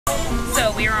So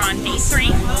we are on day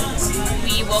 3.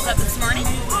 We woke up this morning,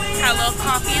 had a little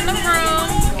coffee in the room,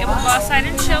 able to go outside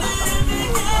and chill.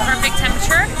 Perfect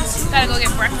temperature. Gotta go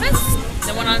get breakfast.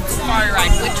 Then went on a safari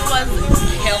ride, which was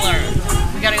killer.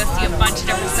 We gotta go see a bunch of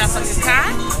different stuff like a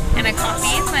cat and a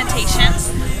coffee plantation,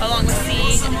 along with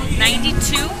seeing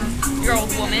 92-year-old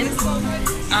woman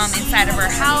inside of her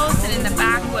house, and in the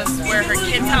back was where her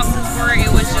kids' houses were.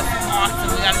 It was just awesome.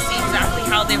 We got to see exactly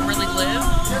how they really live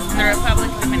in the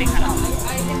Republic of Dominicana.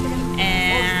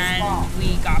 And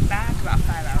we got back about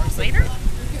 5 hours later.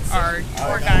 Our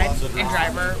tour guide and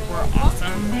driver were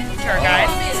awesome. Tour guide,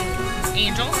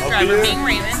 Angel, driver being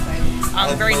Raven.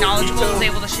 Very knowledgeable, was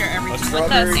able to share everything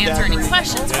with us, answer any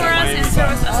questions for us, and serve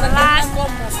us a lot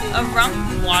of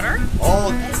rum, water,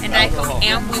 and Diet Coke.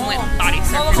 And we went body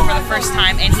surfing for the first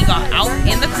time, and he got out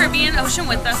in the Caribbean Ocean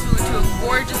with us. We went to a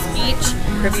gorgeous beach.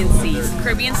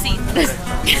 Caribbean Sea.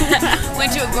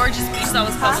 Went to a gorgeous beach that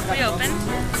was publicly open,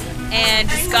 and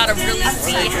just got to really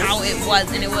see how it was,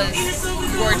 and it was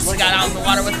gorgeous. He got out in the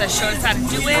water with us, showed us how to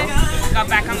do it, got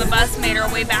back on the bus, made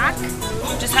our way back,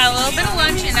 just had a little bit of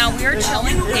lunch, and now we are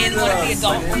chilling in one of the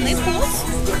adult-only pools.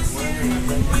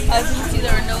 As you can see,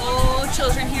 there are no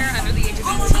children here under the age of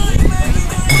 18.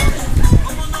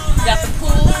 Got the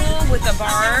pool with a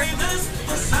bar, and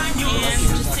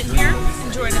just sitting here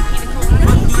enjoying a pina colada.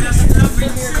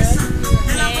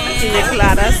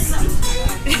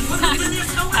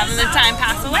 Having the time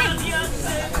pass away.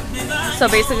 So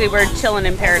basically we're chilling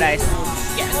in paradise.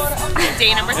 Yes.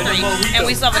 Day number 3. And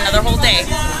we still have another whole day.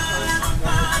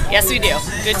 Yes, we do.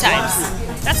 Good times.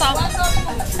 That's all.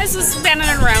 This was spinning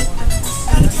it around.